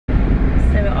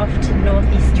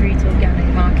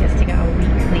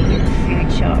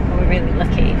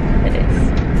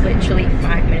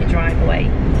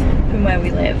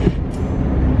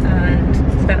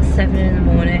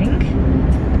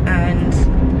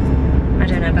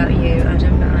about you,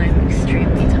 Adam, but I'm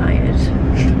extremely tired.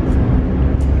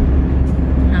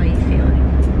 How are you feeling?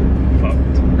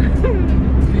 Fucked.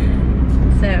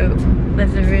 So,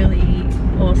 there's a really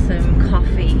awesome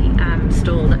coffee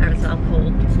stall that Arizal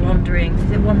called Wandering,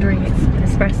 is it Wandering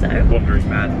Espresso? Wandering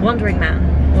Man. Wandering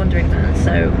Man. Wandering Man.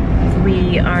 So,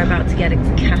 we are about to get a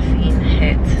caffeine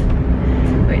hit,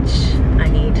 which I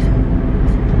need.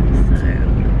 So,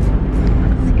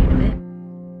 I'll see you in a bit.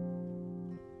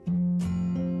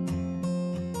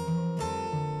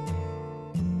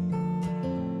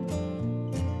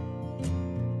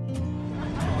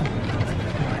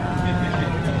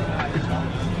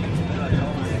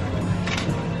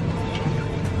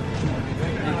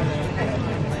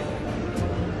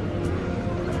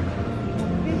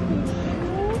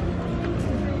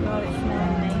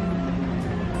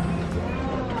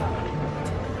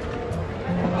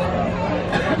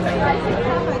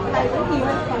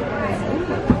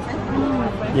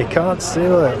 You can't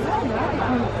steal it.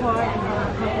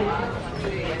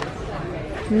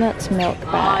 Nut milk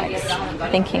bags.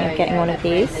 Thinking of getting one of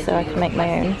these so I can make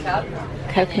my own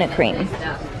coconut cream.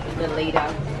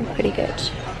 Pretty good.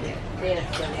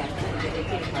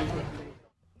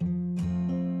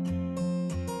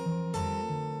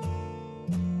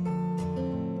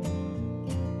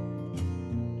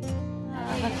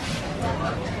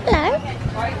 Hello.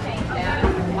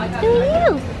 Who are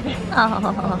you? Oh,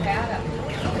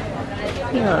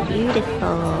 you're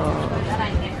beautiful.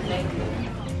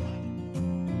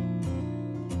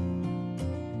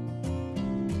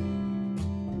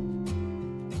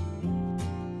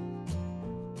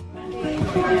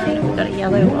 Got a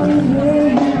yellow one.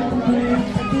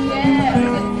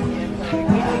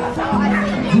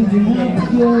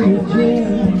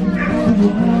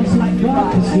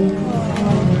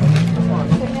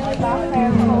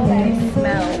 They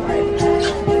smell like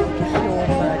pure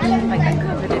mud, like they're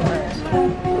covered in mud.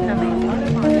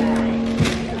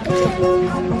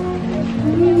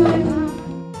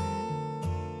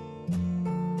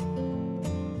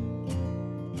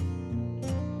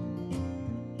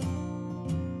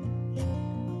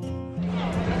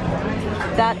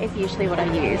 That is usually what I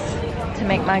use to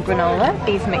make my granola.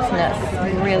 These mixed nuts,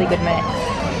 really good mix.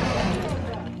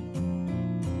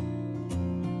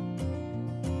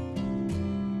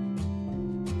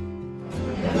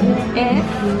 If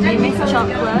you miss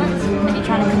chocolate and you're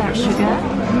trying to cut out sugar,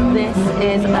 this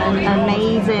is an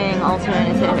amazing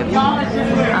alternative.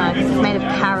 This is made of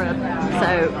carob,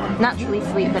 so naturally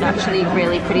sweet but actually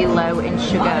really pretty low in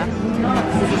sugar.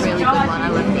 This is a really good one, I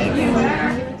love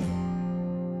these.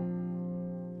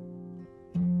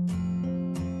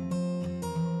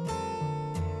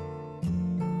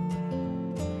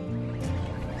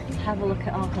 Have a look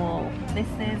at our haul. This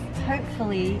is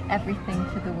hopefully everything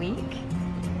for the week.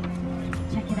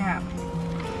 Check it out.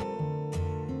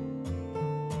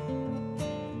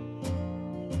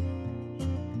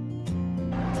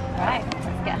 Right,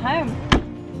 let's get home.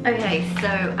 Okay, so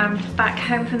I'm back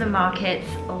home from the market.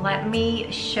 Let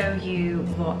me show you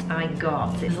what I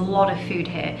got. There's a lot of food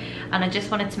here, and I just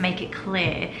wanted to make it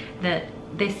clear that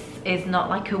this is not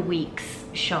like a week's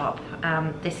shop.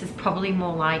 This is probably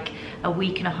more like a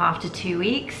week and a half to 2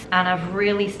 weeks, and I've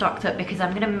really stocked up because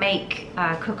I'm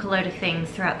gonna cook a load of things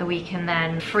throughout the week and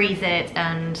then freeze it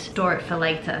and store it for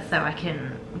later so I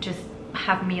can just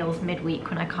have meals midweek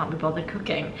when I can't be bothered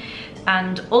cooking.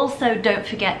 And also don't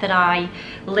forget that I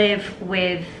live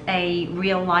with a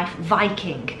real life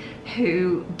Viking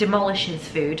who demolishes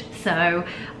food, so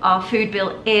our food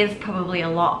bill is probably a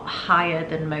lot higher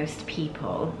than most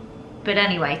people. But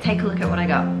anyway, take a look at what I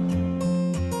got.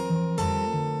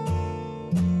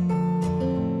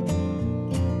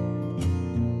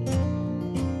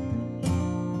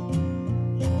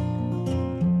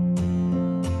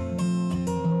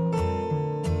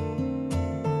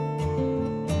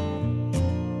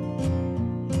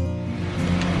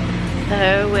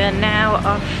 So we're now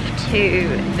off to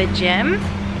the gym,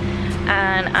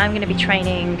 and I'm going to be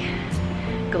training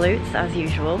glutes as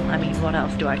usual. I mean, what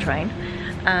else do I train?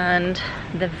 And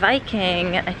the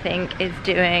Viking, I think, is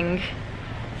doing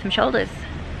some shoulders.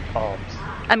 Arms.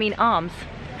 I mean arms,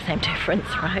 same difference,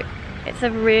 right? It's a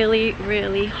really,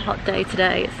 really hot day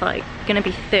today. It's like gonna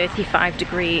be 35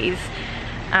 degrees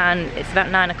and it's about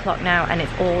 9 o'clock now and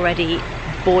it's already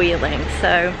boiling.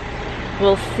 So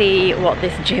we'll see what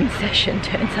this gym session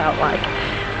turns out like.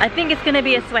 I think it's gonna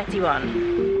be a sweaty one.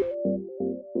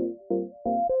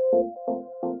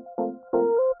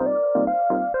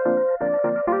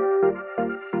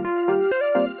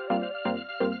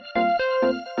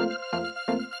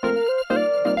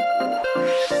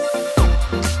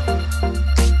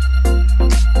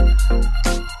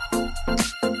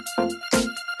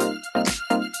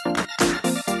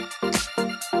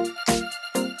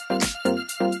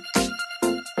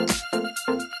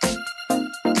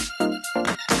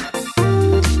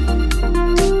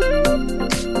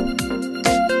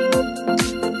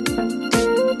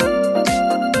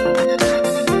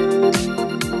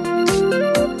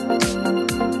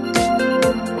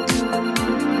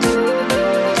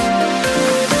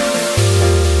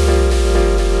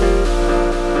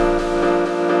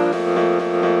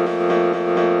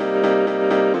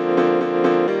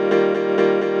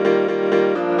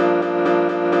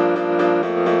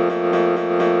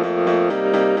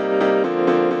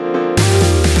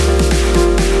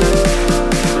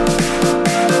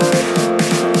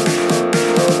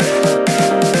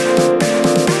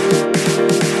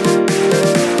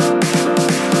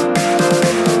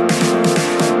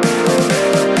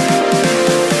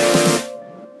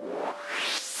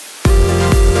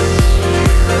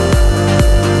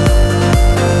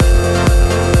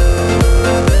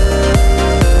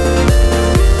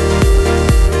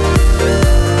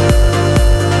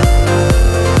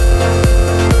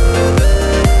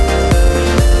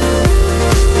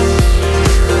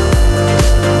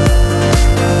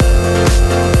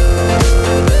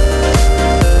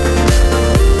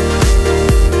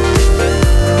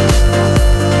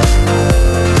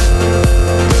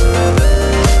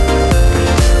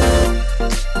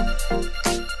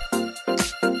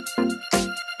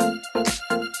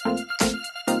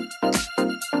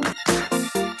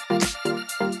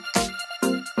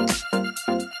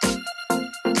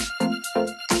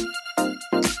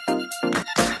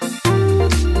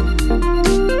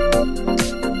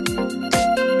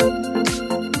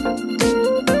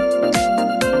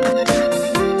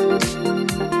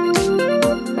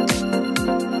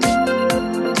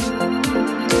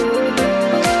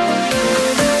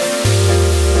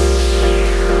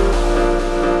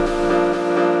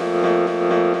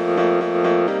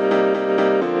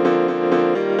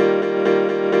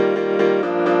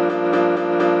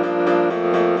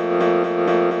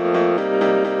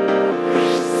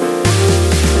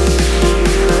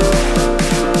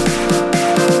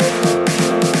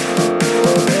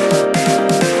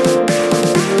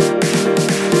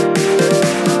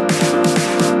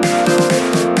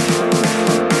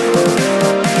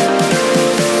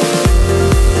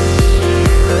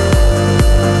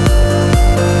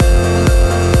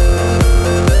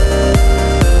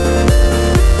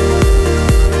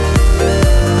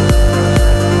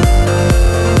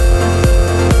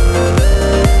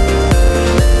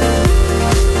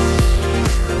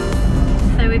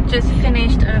 just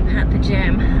finished up at the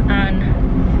gym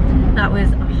and that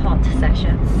was a hot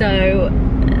session. So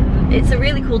it's a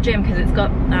really cool gym because it's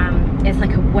got it's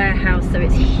like a warehouse, so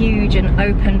it's huge and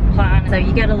open plan, so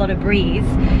you get a lot of breeze,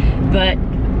 but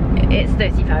it's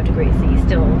 35 degrees,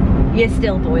 so you're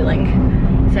still boiling.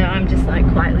 So I'm just like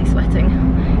quietly sweating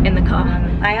in the car.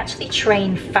 I actually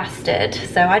train fasted,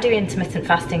 so I do intermittent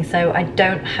fasting, so I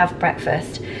don't have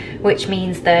breakfast, which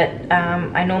means that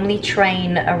I normally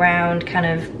train around kind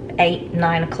of 8,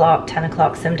 9 o'clock, 10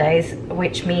 o'clock some days,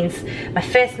 which means my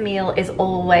first meal is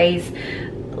always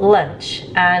lunch,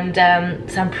 and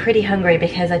so I'm pretty hungry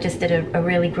because I just did a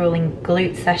really grueling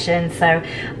glute session. So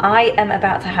I am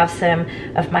about to have some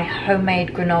of my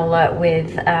homemade granola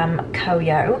with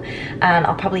Koyo, and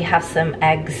I'll probably have some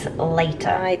eggs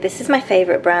later. This is my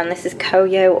favorite brand. This is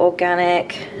Koyo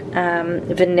organic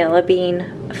vanilla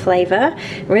bean flavor.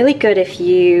 Really good if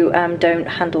you don't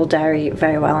handle dairy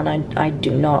very well, and I do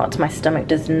not. My stomach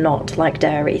does not like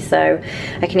dairy, so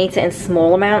I can eat it in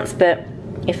small amounts, but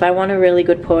if I want a really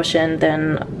good portion,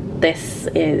 then this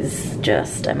is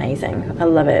just amazing. I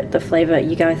love it. The flavor,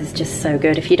 you guys, is just so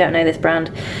good. If you don't know this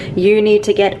brand, you need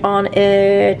to get on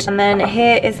it. And then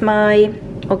here is my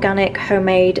organic,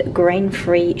 homemade,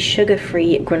 grain-free,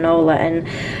 sugar-free granola, and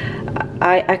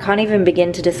I can't even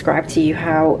begin to describe to you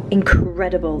how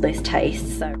incredible this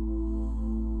tastes. So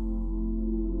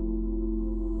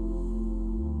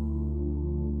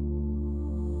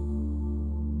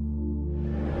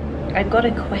I got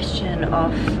a question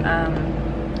off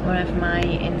one of my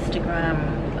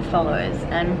Instagram followers,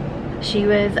 and she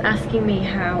was asking me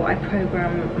how I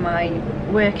program my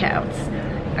workouts,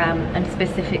 and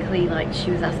specifically, like,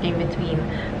 she was asking between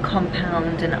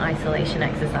compound and isolation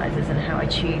exercises and how I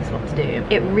choose what to do.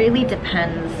 It really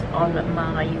depends on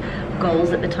my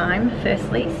goals at the time,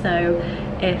 firstly. So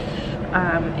if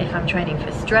I'm training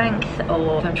for strength,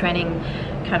 or if I'm training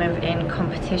kind of in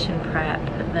competition prep,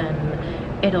 then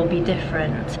it'll be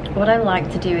different. What I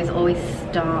like to do is always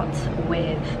start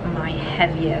with my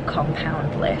heavier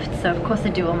compound lifts. So of course I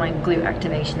do all my glute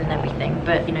activation and everything,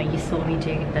 but you know, you saw me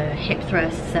do the hip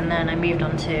thrusts, and then I moved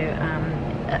on to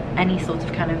any sort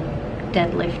of kind of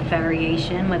deadlift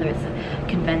variation, whether it's a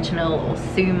conventional or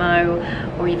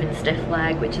sumo or even stiff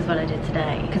leg, which is what I did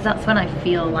today, because that's when I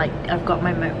feel like I've got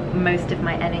my most of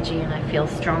my energy and I feel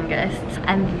strongest.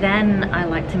 And then I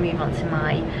like to move on to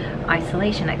my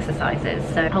isolation exercises.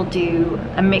 So I'll do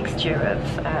a mixture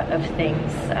of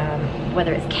things,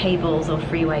 whether it's cables or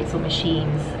free weights or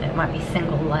machines. It might be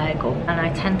single leg, and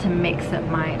I tend to mix up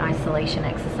my isolation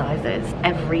exercises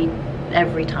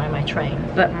every time I train.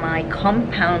 But my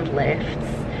compound lifts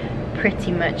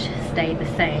pretty much stay the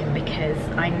same because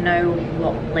I know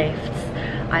what lifts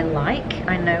I like.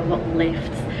 I know what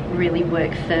lifts really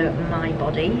work for my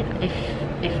body.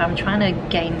 If I'm trying to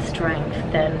gain strength,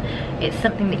 then it's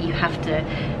something that you have to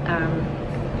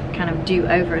kind of do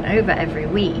over and over every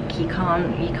week. You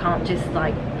can't just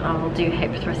like, oh, I'll do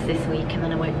hip thrust this week and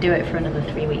then I won't do it for another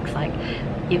 3 weeks. Like,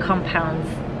 your compounds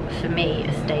for me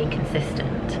stay consistent.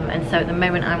 And so at the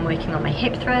moment I'm working on my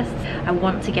hip thrusts. I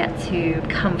want to get to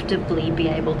comfortably be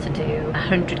able to do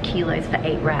 100 kilos for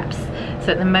 8 reps.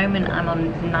 So at the moment I'm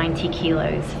on 90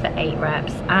 kilos for 8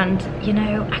 reps, and you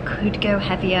know, I could go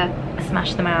heavier,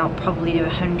 smash them out, probably do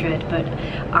 100, but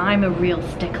I'm a real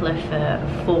stickler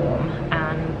for form,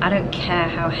 and I don't care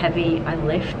how heavy I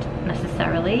lift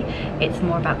necessarily. It's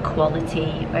more about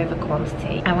quality over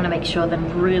quantity. I want to make sure that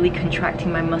I'm really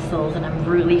contracting my muscles and I'm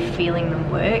really feeling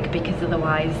them work, because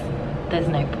otherwise there's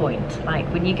no point. Like,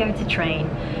 when you go to train,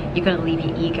 you've got to leave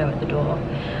your ego at the door,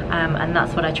 and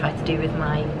that's what I try to do with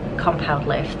my compound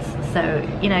lifts. So,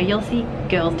 you know, you'll see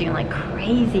girls doing like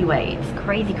crazy weights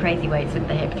with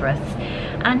the hip thrusts,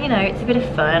 and you know, it's a bit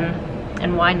of fun,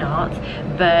 and why not?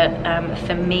 But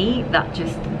for me, that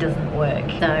just doesn't work.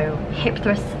 So hip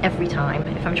thrusts every time.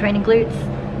 If I'm training glutes,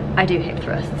 I do hip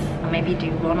thrusts. I'll maybe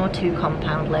do 1 or 2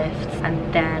 compound lifts,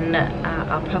 and then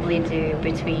I'll probably do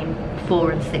between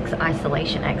 4 and 6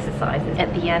 isolation exercises.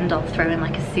 At the end, I'll throw in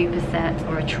like a superset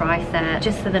or a tricep,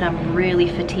 just so that I'm really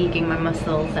fatiguing my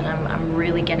muscles and I'm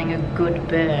really getting a good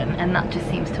burn, and that just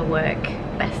seems to work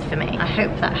best for me. I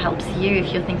hope that helps you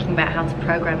if you're thinking about how to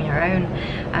program your own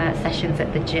sessions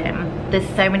at the gym. There's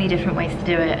so many different ways to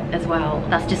do it as well.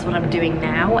 That's just what I'm doing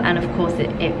now, and of course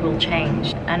it will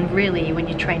change. And really, when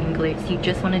you're training glutes, you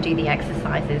just want to do the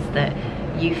exercises that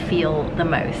you feel the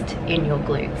most in your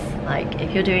glutes. Like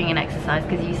if you're doing an exercise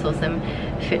because you saw some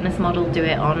fitness model do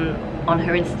it on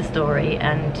her Insta story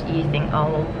and you think,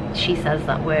 oh, she says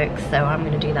that works, so I'm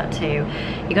gonna do that too.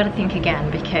 You gotta think again,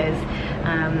 because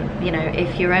you know,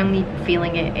 if you're only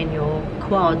feeling it in your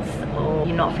quads or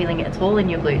you're not feeling it at all in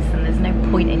your glutes, then there's no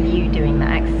point in you doing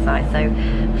that exercise.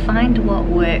 So find what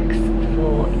works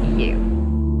for you.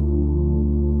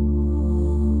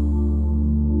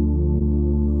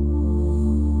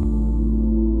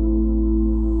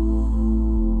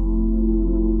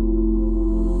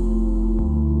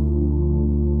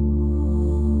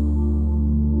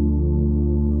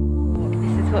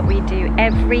 What we do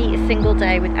every single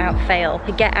day without fail,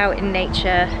 to get out in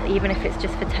nature, even if it's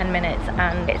just for 10 minutes,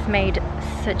 and it's made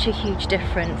such a huge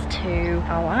difference to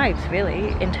our lives,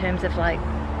 really, in terms of like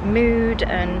mood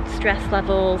and stress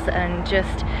levels and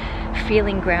just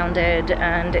feeling grounded.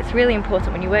 And it's really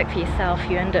important when you work for yourself,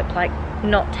 you end up like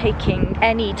not taking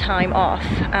any time off,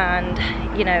 and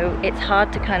you know, it's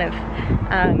hard to kind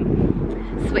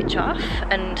of switch off.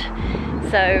 And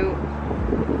so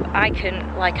I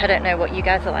can, like, I don't know what you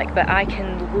guys are like, but I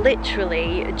can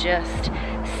literally just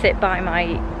sit by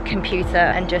my computer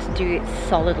and just do it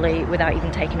solidly without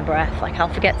even taking a breath. Like,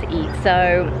 I'll forget to eat.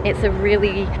 So it's a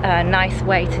really nice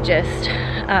way to just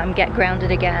get grounded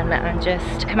again and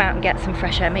just come out and get some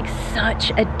fresh air. It makes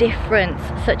such a difference,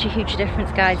 such a huge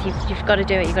difference, guys. You've got to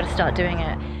do it. You've got to start doing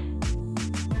it.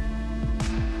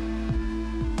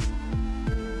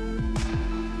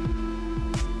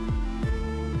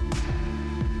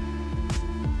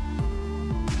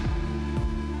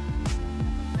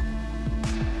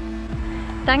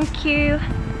 Thank you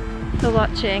for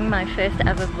watching my first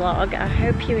ever vlog. I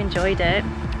hope you enjoyed it.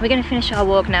 We're going to finish our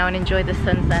walk now and enjoy the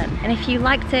sunset. And if you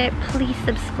liked it, please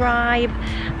subscribe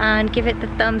and give it the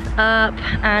thumbs up.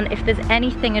 And if there's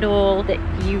anything at all that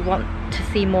you want to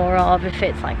see more of, if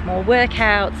it's like more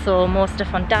workouts or more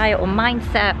stuff on diet or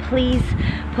mindset, please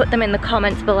put them in the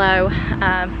comments below.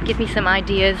 Give me some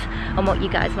ideas on what you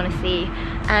guys want to see.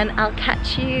 And I'll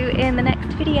catch you in the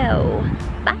next video.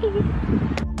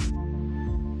 Bye!